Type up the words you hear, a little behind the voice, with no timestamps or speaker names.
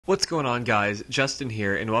What's going on, guys? Justin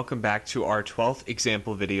here, and welcome back to our 12th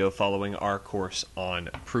example video following our course on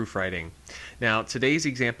proofwriting. Now, today's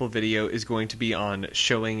example video is going to be on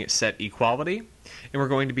showing set equality, and we're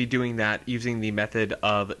going to be doing that using the method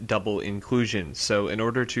of double inclusion. So in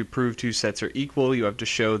order to prove two sets are equal, you have to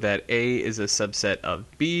show that A is a subset of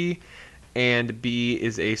B, and B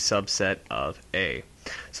is a subset of A.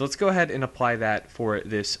 So let's go ahead and apply that for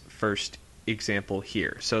this first example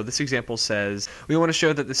here. So this example says we want to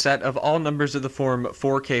show that the set of all numbers of the form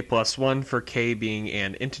 4k plus 1 for k being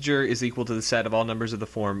an integer is equal to the set of all numbers of the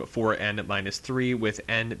form 4n minus 3 with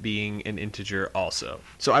n being an integer also.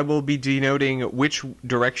 So I will be denoting which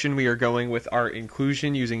direction we are going with our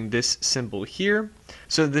inclusion using this symbol here.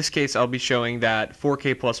 So in this case I'll be showing that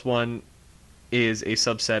 4k plus 1 is a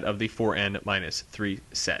subset of the 4n minus 3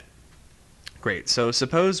 set. Great. So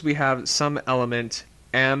suppose we have some element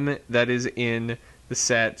m that is in the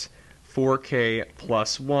set 4k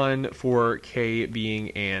plus 1 for k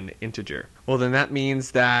being an integer. Well, then that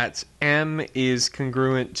means that m is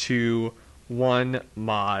congruent to 1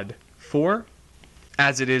 mod 4,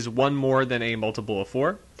 as it is 1 more than a multiple of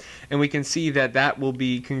 4. And we can see that that will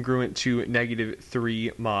be congruent to negative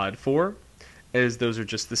 3 mod 4, as those are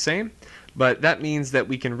just the same. But that means that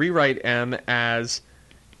we can rewrite m as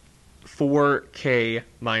 4k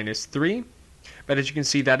minus 3. But as you can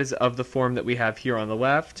see, that is of the form that we have here on the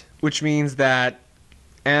left, which means that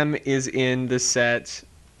m is in the set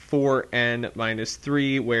 4n minus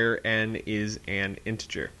 3, where n is an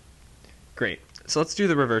integer. Great. So let's do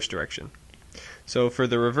the reverse direction. So for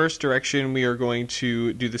the reverse direction, we are going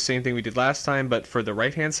to do the same thing we did last time, but for the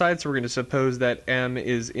right-hand side. So we're going to suppose that m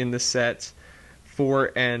is in the set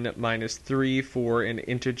 4n minus 3 for an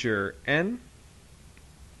integer n.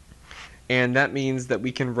 And that means that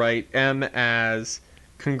we can write m as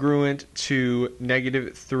congruent to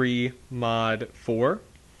negative 3 mod 4.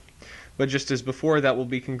 But just as before, that will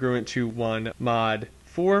be congruent to 1 mod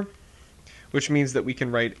 4, which means that we can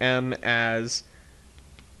write m as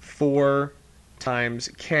 4 times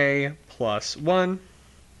k plus 1,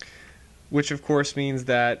 which of course means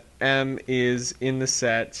that m is in the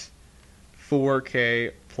set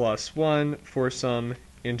 4k plus 1 for some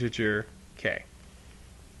integer k.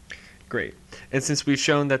 Great. And since we've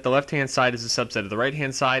shown that the left-hand side is a subset of the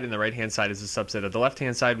right-hand side and the right-hand side is a subset of the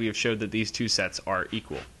left-hand side, we have showed that these two sets are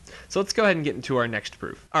equal. So let's go ahead and get into our next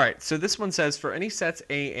proof. Alright, so this one says for any sets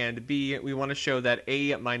A and B, we want to show that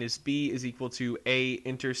A minus B is equal to A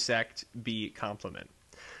intersect B complement.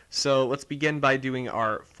 So let's begin by doing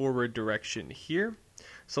our forward direction here.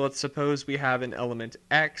 So let's suppose we have an element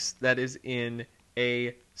x that is in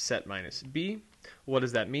A set minus B. What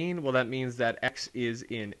does that mean? Well, that means that x is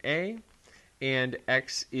in A and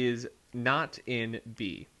x is not in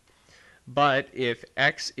B. But if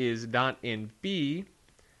x is not in B,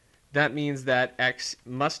 that means that x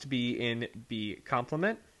must be in B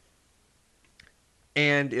complement.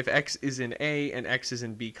 And if x is in A and x is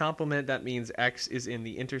in B complement, that means x is in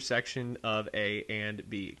the intersection of A and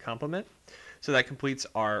B complement. So that completes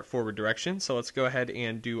our forward direction. So let's go ahead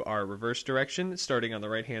and do our reverse direction, starting on the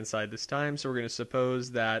right-hand side this time. So we're going to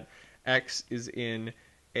suppose that x is in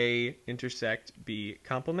A intersect B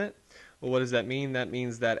complement. Well, what does that mean? That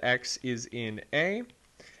means that x is in A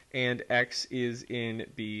and x is in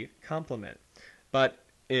B complement. But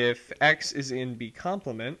if x is in B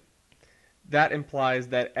complement, that implies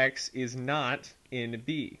that x is not in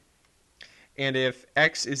B. And if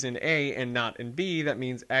x is in A and not in B, that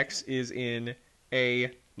means x is in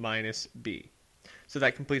A minus B. So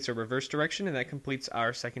that completes our reverse direction, and that completes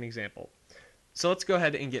our second example. So let's go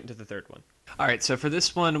ahead and get into the third one. Alright, so for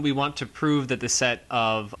this one, we want to prove that the set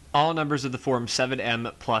of all numbers of the form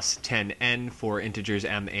 7m plus 10n for integers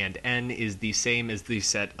m and n is the same as the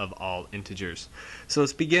set of all integers. So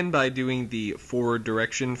let's begin by doing the forward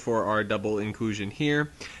direction for our double inclusion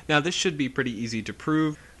here. Now this should be pretty easy to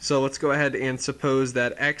prove. So let's go ahead and suppose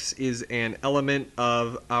that x is an element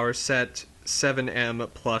of our set 7m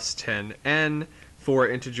plus 10n for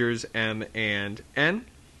integers m and n.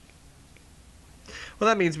 Well,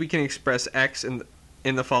 that means we can express x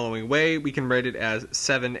in the following way. We can write it as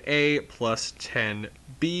 7a plus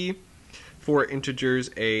 10b for integers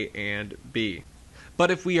a and b. But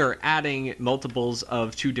if we are adding multiples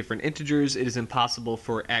of two different integers, it is impossible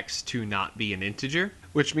for x to not be an integer,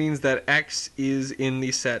 which means that x is in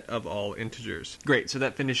the set of all integers. Great, so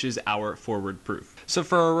that finishes our forward proof. So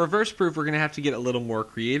for our reverse proof, we're going to have to get a little more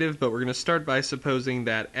creative, but we're going to start by supposing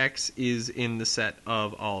that x is in the set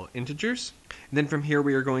of all integers. And then from here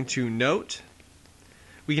we are going to note.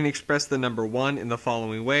 We can express the number 1 in the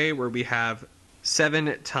following way, where we have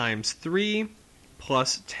 7 times 3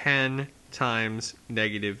 plus 10 times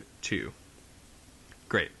negative 2.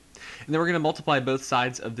 Great. And then we're going to multiply both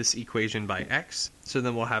sides of this equation by x. So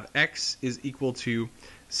then we'll have x is equal to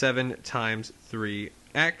 7 times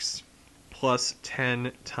 3x plus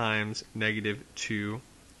 10 times negative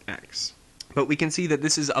 2x. But we can see that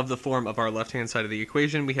this is of the form of our left-hand side of the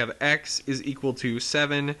equation. We have x is equal to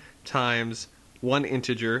 7 times one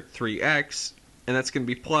integer, 3x, and that's going to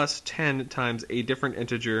be plus 10 times a different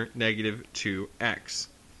integer, negative 2x.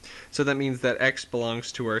 So that means that x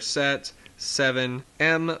belongs to our set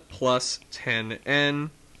 7m plus 10n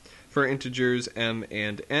for integers m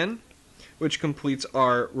and n, which completes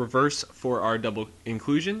our reverse for our double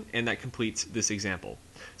inclusion, and that completes this example.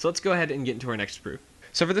 So let's go ahead and get into our next proof.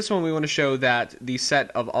 So for this one, we want to show that the set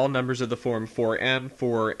of all numbers of the form 4m,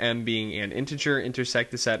 for m being an integer,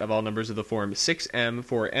 intersect the set of all numbers of the form 6m,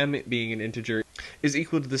 for m being an integer, is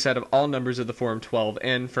equal to the set of all numbers of the form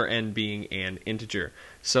 12n, for n being an integer.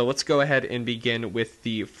 So let's go ahead and begin with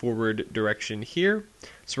the forward direction here.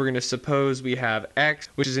 So we're going to suppose we have x,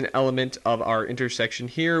 which is an element of our intersection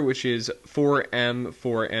here, which is 4m,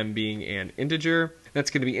 for m being an integer. That's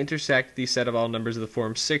going to be intersect the set of all numbers of the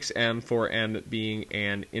form 6m, for m being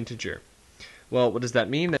an integer. Well, what does that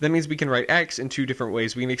mean? That means we can write x in two different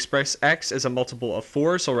ways. We can express x as a multiple of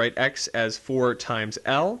 4, so I'll write x as 4 times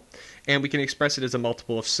L. And we can express it as a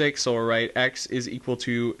multiple of 6, so I'll write x is equal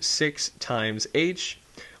to 6 times h,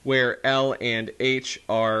 where L and h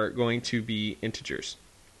are going to be integers.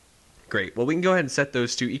 Great. Well, we can go ahead and set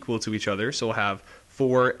those two equal to each other. So we'll have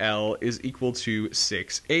 4L is equal to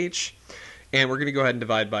 6h. And we're going to go ahead and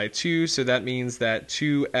divide by 2, so that means that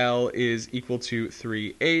 2L is equal to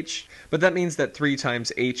 3h. But that means that 3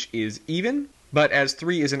 times h is even. But as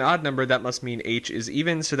 3 is an odd number, that must mean h is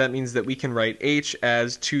even, so that means that we can write h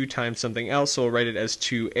as 2 times something else, so we'll write it as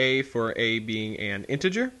 2a, for a being an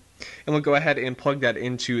integer. And we'll go ahead and plug that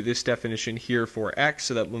into this definition here for x,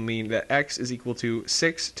 so that will mean that x is equal to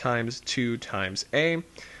 6 times 2 times a,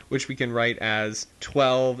 which we can write as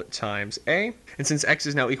 12 times a. And since x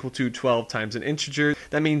is now equal to 12 times an integer,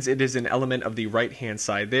 that means it is an element of the right-hand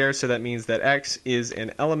side there, so that means that x is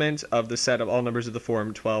an element of the set of all numbers of the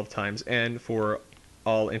form 12 times n for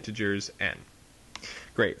all integers n.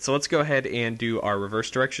 Great, so let's go ahead and do our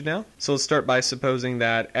reverse direction now. So let's start by supposing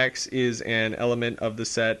that x is an element of the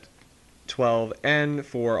set 12n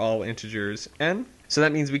for all integers n. So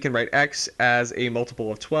that means we can write x as a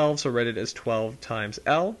multiple of 12, so write it as 12 times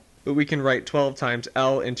L. But we can write 12 times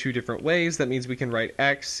L in two different ways. That means we can write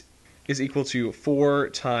x is equal to 4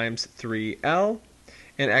 times 3L,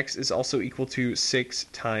 and x is also equal to 6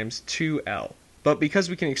 times 2L. But because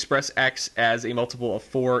we can express x as a multiple of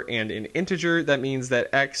 4 and an integer, that means that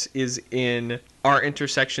x is in our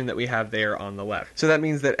intersection that we have there on the left. So that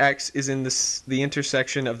means that x is in the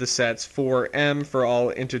intersection of the sets 4m for all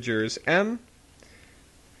integers m,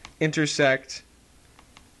 intersect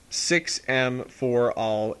 6m for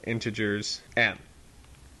all integers m.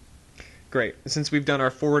 Great. Since we've done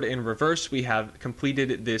our forward and reverse, we have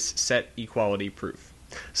completed this set equality proof.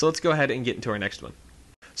 So let's go ahead and get into our next one.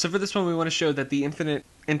 So for this one, we want to show that the infinite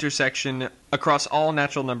intersection across all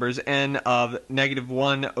natural numbers n of negative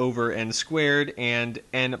 1 over n squared and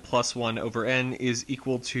n plus 1 over n is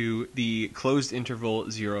equal to the closed interval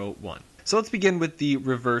 0, 1. So let's begin with the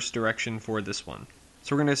reverse direction for this one.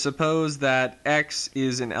 So we're going to suppose that x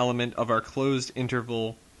is an element of our closed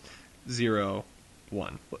interval 0,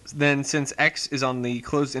 1. Then since x is on the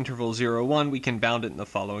closed interval 0, 1, we can bound it in the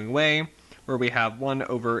following way, where we have 1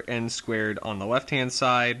 over n squared on the left-hand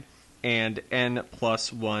side and n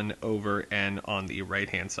plus 1 over n on the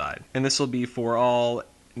right-hand side. And this will be for all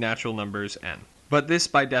natural numbers n. But this,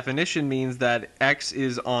 by definition, means that x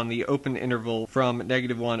is on the open interval from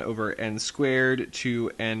negative 1 over n squared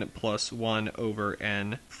to n plus 1 over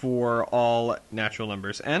n for all natural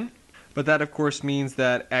numbers n. But that, of course, means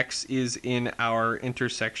that x is in our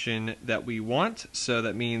intersection that we want. So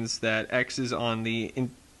that means that x is on the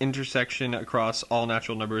intersection across all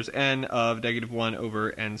natural numbers n of negative 1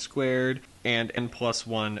 over n squared and n plus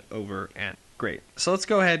 1 over n. Great. So let's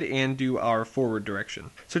go ahead and do our forward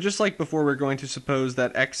direction. So just like before, we're going to suppose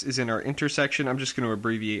that x is in our intersection. I'm just going to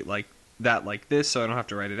abbreviate like this so I don't have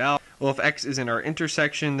to write it out. Well, if x is in our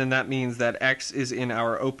intersection, then that means that x is in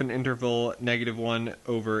our open interval negative 1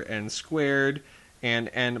 over n squared and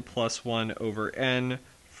n plus 1 over n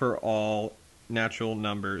for all natural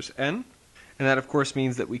numbers n. And that, of course,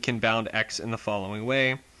 means that we can bound x in the following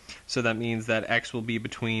way. So that means that x will be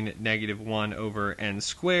between negative 1 over n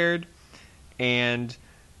squared and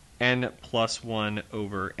n plus 1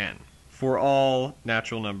 over n for all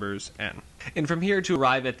natural numbers n. And from here, to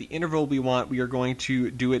arrive at the interval we want, we are going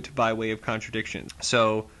to do it by way of contradiction.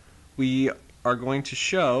 So we are going to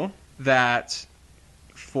show that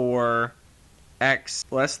for x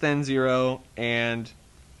less than 0 and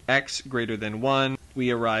x greater than 1,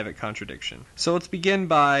 we arrive at contradiction. So let's begin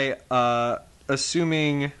by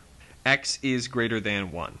assuming x is greater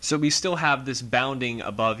than 1. So we still have this bounding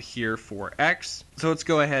above here for x. So let's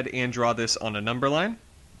go ahead and draw this on a number line.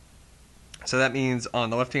 So that means on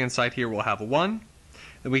the left-hand side here we'll have a 1.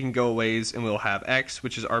 Then we can go a ways and we'll have x,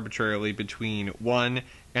 which is arbitrarily between 1,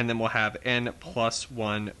 and then we'll have n plus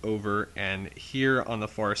 1 over n here on the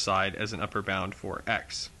far side as an upper bound for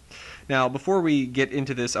x. Now, before we get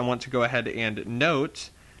into this, I want to go ahead and note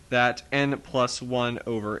that n plus 1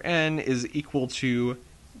 over n is equal to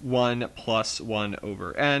 1 plus 1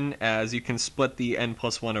 over n, as you can split the n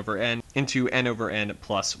plus 1 over n into n over n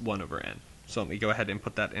plus 1 over n. So let me go ahead and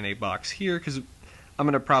put that in a box here, because I'm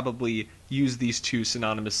going to probably use these two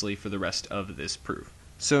synonymously for the rest of this proof.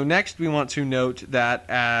 So next we want to note that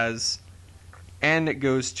as n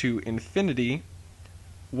goes to infinity,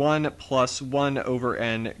 1 plus 1 over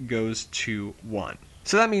n goes to 1.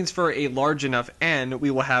 So that means for a large enough n, we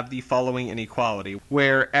will have the following inequality,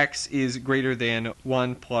 where x is greater than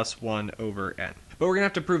 1 plus 1 over n. But we're going to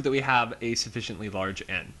have to prove that we have a sufficiently large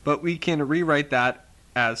n. But we can rewrite that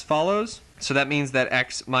as follows. So that means that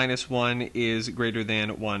x minus 1 is greater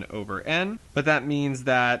than 1 over n. But that means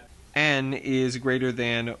that n is greater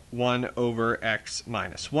than 1 over x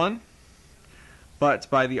minus 1. But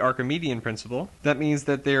by the Archimedean principle, that means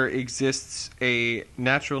that there exists a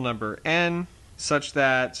natural number n such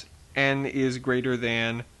that n is greater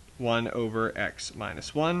than 1 over x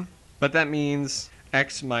minus 1. But that means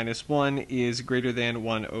x minus 1 is greater than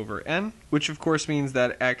 1 over n, which of course means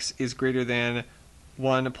that x is greater than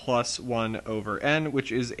 1 plus 1 over n,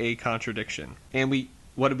 which is a contradiction. And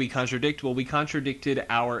what did we contradict? Well, we contradicted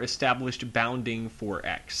our established bounding for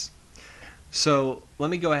x. So let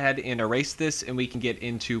me go ahead and erase this, and we can get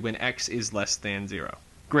into when x is less than 0.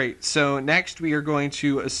 Great, so next we are going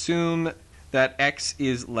to assume that x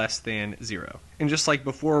is less than 0. And just like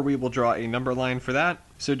before, we will draw a number line for that.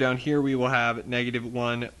 So down here we will have negative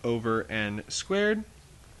 1 over n squared.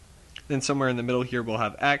 Then somewhere in the middle here we'll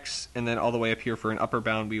have x, and then all the way up here for an upper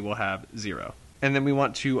bound we will have 0. And then we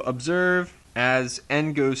want to observe as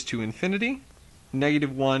n goes to infinity,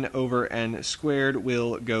 negative 1 over n squared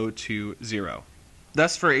will go to 0.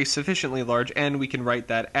 Thus, for a sufficiently large n, we can write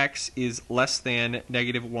that x is less than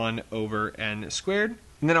negative 1 over n squared.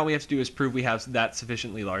 And then all we have to do is prove we have that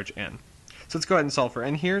sufficiently large n. So let's go ahead and solve for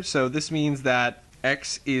n here. So this means that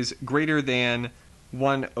x is greater than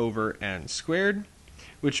 1 over n squared,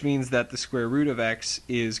 which means that the square root of x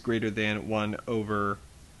is greater than 1 over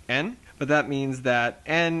n. But that means that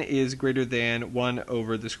n is greater than 1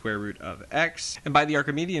 over the square root of x. And by the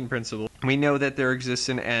Archimedean principle, we know that there exists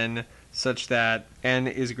an n such that n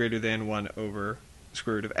is greater than 1 over the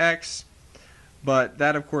square root of x. But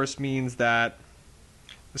that, of course, means that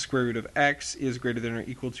the square root of x is greater than or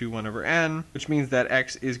equal to 1 over n, which means that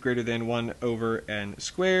x is greater than 1 over n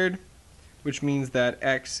squared, which means that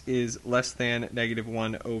x is less than negative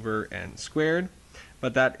 1 over n squared.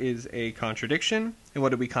 But that is a contradiction. And what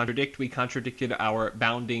did we contradict? We contradicted our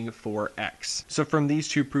bounding for x. So from these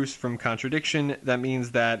two proofs from contradiction, that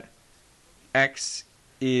means that x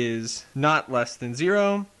is not less than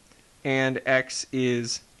 0, and x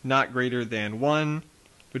is not greater than 1,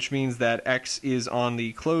 which means that x is on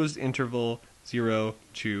the closed interval 0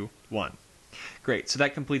 to 1. Great, so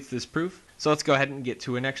that completes this proof. So let's go ahead and get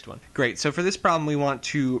to a next one. Great, so for this problem we want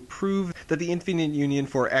to prove that the infinite union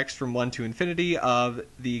for x from 1 to infinity of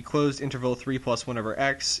the closed interval 3 plus 1 over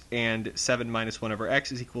x and 7 minus 1 over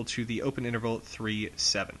x is equal to the open interval 3,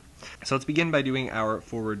 7. So let's begin by doing our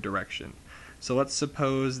forward direction. So let's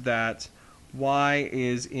suppose that y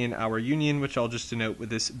is in our union, which I'll just denote with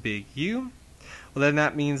this big U. Well, then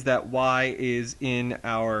that means that y is in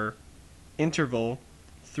our interval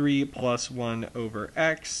 3 plus 1 over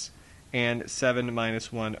x and 7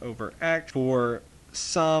 minus 1 over x for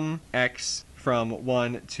some x from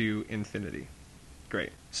 1 to infinity.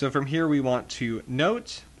 Great. So from here we want to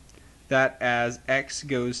note that as x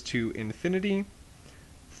goes to infinity,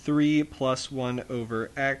 3 plus 1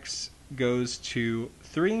 over x goes to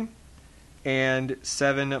 3, and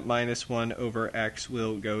 7 minus 1 over x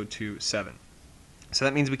will go to 7. So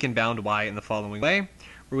that means we can bound y in the following way,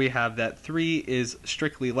 where we have that 3 is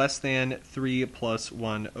strictly less than 3 plus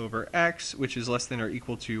 1 over x, which is less than or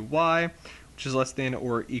equal to y, which is less than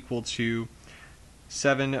or equal to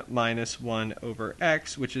 7 minus 1 over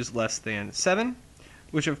x, which is less than 7,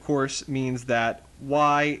 which of course means that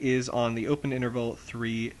y is on the open interval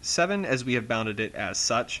 3, 7, as we have bounded it as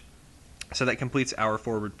such. So that completes our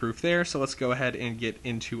forward proof there. So let's go ahead and get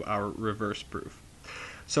into our reverse proof.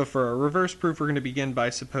 So for our reverse proof, we're going to begin by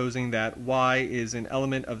supposing that y is an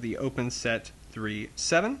element of the open set 3,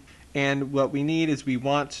 7. And what we need is we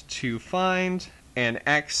want to find an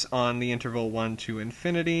x on the interval 1 to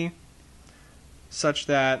infinity such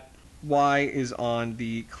that y is on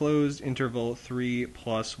the closed interval 3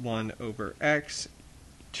 plus 1 over x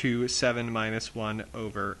to 7 minus 1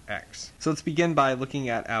 over x. So let's begin by looking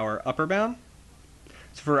at our upper bound.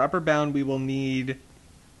 So for upper bound, we will need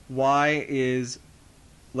y is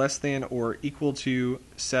less than or equal to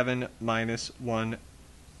 7 minus 1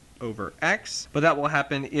 over x, but that will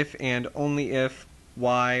happen if and only if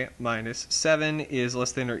y minus 7 is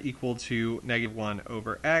less than or equal to negative 1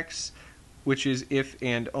 over x, which is if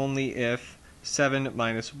and only if 7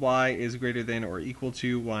 minus y is greater than or equal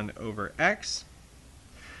to 1 over x.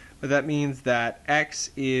 But that means that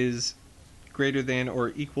x is greater than or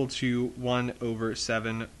equal to 1 over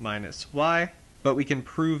 7 minus y. But we can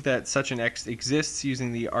prove that such an x exists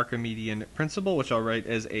using the Archimedean principle, which I'll write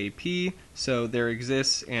as AP. So there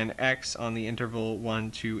exists an x on the interval 1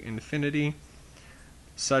 to infinity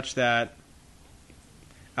such that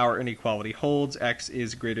our inequality holds. X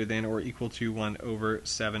is greater than or equal to 1 over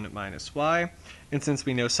 7 minus y. And since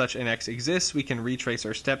we know such an x exists, we can retrace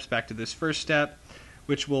our steps back to this first step,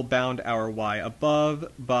 which will bound our y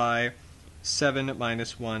above by 7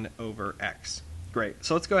 minus 1 over x. Great.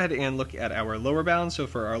 So let's go ahead and look at our lower bound. So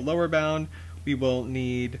for our lower bound, we will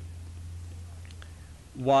need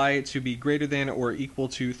y to be greater than or equal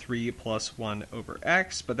to 3 plus 1 over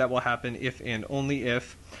x, but that will happen if and only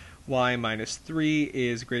if y minus 3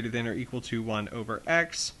 is greater than or equal to 1 over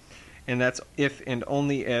x, and that's if and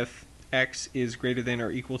only if x is greater than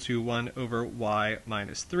or equal to 1 over y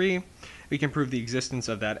minus 3. We can prove the existence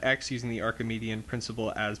of that x using the Archimedean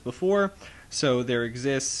principle as before. So there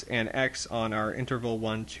exists an x on our interval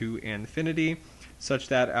 1 to infinity such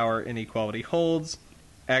that our inequality holds.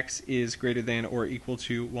 X is greater than or equal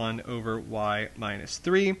to 1 over y minus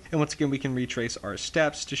 3. And once again, we can retrace our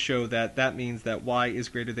steps to show that that means that y is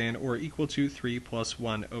greater than or equal to 3 plus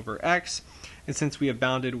 1 over x. And since we have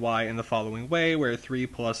bounded y in the following way, where 3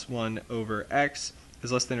 plus 1 over x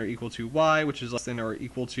is less than or equal to y, which is less than or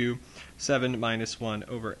equal to 7 minus 1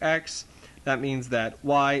 over x, that means that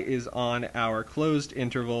y is on our closed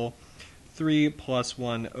interval 3 plus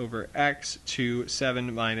 1 over x to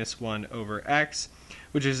 7 minus 1 over x,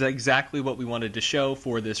 which is exactly what we wanted to show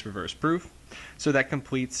for this reverse proof. So that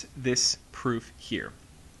completes this proof here.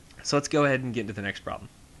 So let's go ahead and get into the next problem.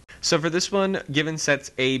 So for this one, given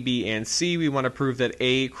sets A, B, and C, we want to prove that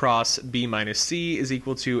A cross B minus C is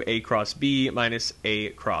equal to A cross B minus A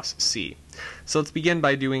cross C. So let's begin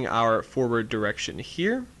by doing our forward direction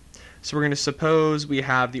here. So we're going to suppose we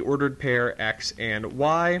have the ordered pair x and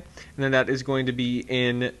y, and then that is going to be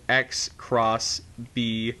in x cross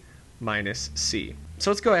b minus c. So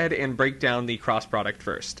let's go ahead and break down the cross product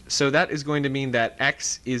first. So that is going to mean that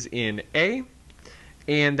x is in A,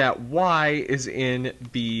 and that y is in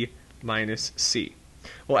b minus c.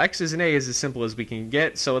 Well, x is in A is as simple as we can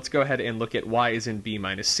get, so let's go ahead and look at y is in b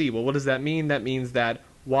minus c. Well, what does that mean? That means that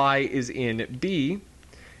y is in b,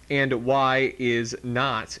 and y is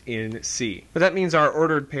not in c. But that means our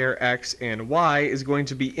ordered pair x and y is going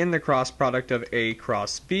to be in the cross product of A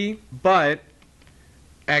cross b, but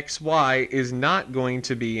xy is not going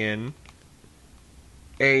to be in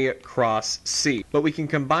A cross c. But we can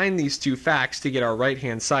combine these two facts to get our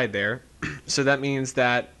right-hand side there. So that means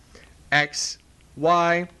that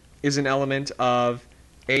xy is an element of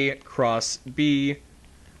A cross b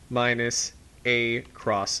minus A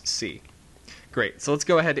cross c. Great, so let's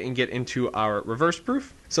go ahead and get into our reverse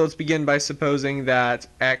proof. So let's begin by supposing that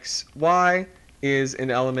xy is an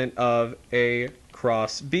element of A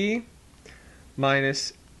cross b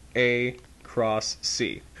minus A cross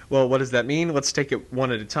c. Well, what does that mean? Let's take it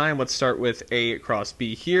one at a time. Let's start with A cross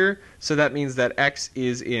b here. So that means that x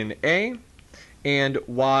is in A and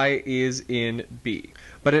y is in b.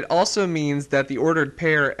 But it also means that the ordered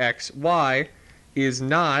pair xy is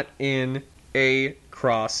not in A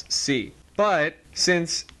cross c. But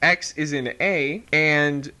since x is in A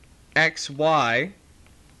and xy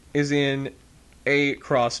is in A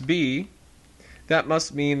cross b, that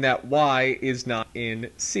must mean that y is not in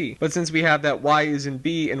c. But since we have that y is in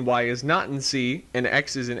b and y is not in c, and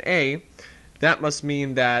x is in A, that must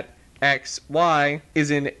mean that xy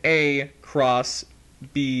is in A cross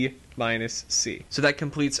b minus c. So that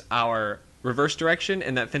completes our reverse direction,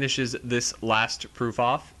 and that finishes this last proof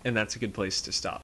off, and that's a good place to stop.